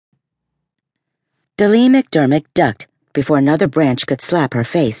Delee McDermott ducked before another branch could slap her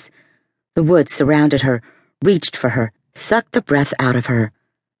face. The woods surrounded her, reached for her, sucked the breath out of her.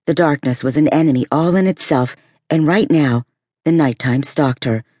 The darkness was an enemy all in itself, and right now, the nighttime stalked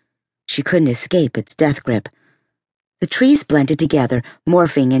her. She couldn't escape its death grip. The trees blended together,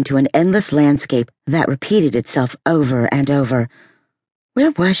 morphing into an endless landscape that repeated itself over and over.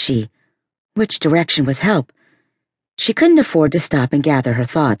 Where was she? Which direction was help? She couldn't afford to stop and gather her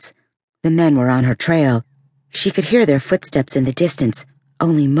thoughts. The men were on her trail. She could hear their footsteps in the distance,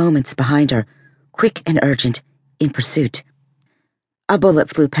 only moments behind her, quick and urgent, in pursuit. A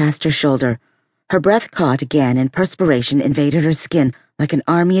bullet flew past her shoulder. Her breath caught again and perspiration invaded her skin like an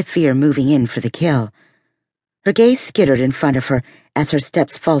army of fear moving in for the kill. Her gaze skittered in front of her as her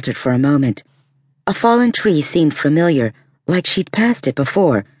steps faltered for a moment. A fallen tree seemed familiar, like she'd passed it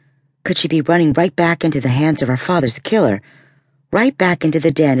before. Could she be running right back into the hands of her father's killer? Right back into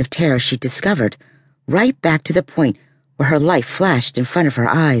the den of terror she'd discovered? Right back to the point where her life flashed in front of her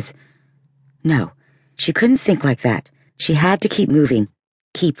eyes? No, she couldn't think like that. She had to keep moving,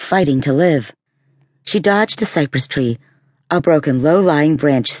 keep fighting to live. She dodged a cypress tree. A broken, low-lying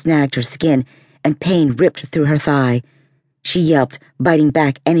branch snagged her skin, and pain ripped through her thigh. She yelped, biting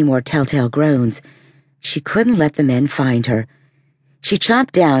back any more telltale groans. She couldn't let the men find her. She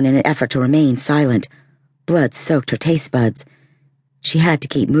chomped down in an effort to remain silent. Blood soaked her taste buds. She had to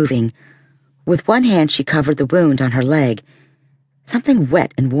keep moving. With one hand she covered the wound on her leg. Something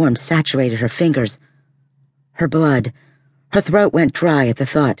wet and warm saturated her fingers. Her blood. Her throat went dry at the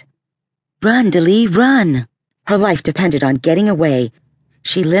thought. Run, Delee, run! Her life depended on getting away.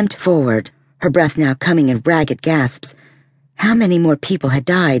 She limped forward, her breath now coming in ragged gasps. How many more people had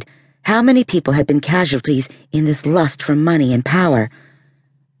died? How many people had been casualties in this lust for money and power?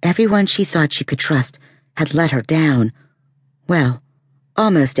 Everyone she thought she could trust had let her down. Well,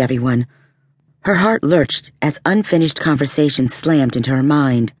 almost everyone. Her heart lurched as unfinished conversations slammed into her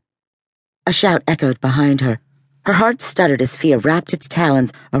mind. A shout echoed behind her. Her heart stuttered as fear wrapped its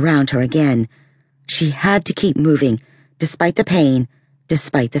talons around her again. She had to keep moving, despite the pain,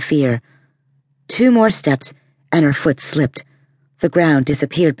 despite the fear. 2 more steps, and her foot slipped. The ground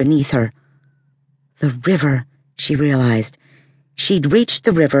disappeared beneath her. The river, she realized. She'd reached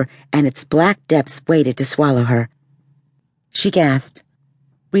the river, and its black depths waited to swallow her. She gasped,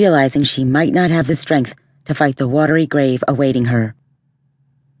 realizing she might not have the strength to fight the watery grave awaiting her.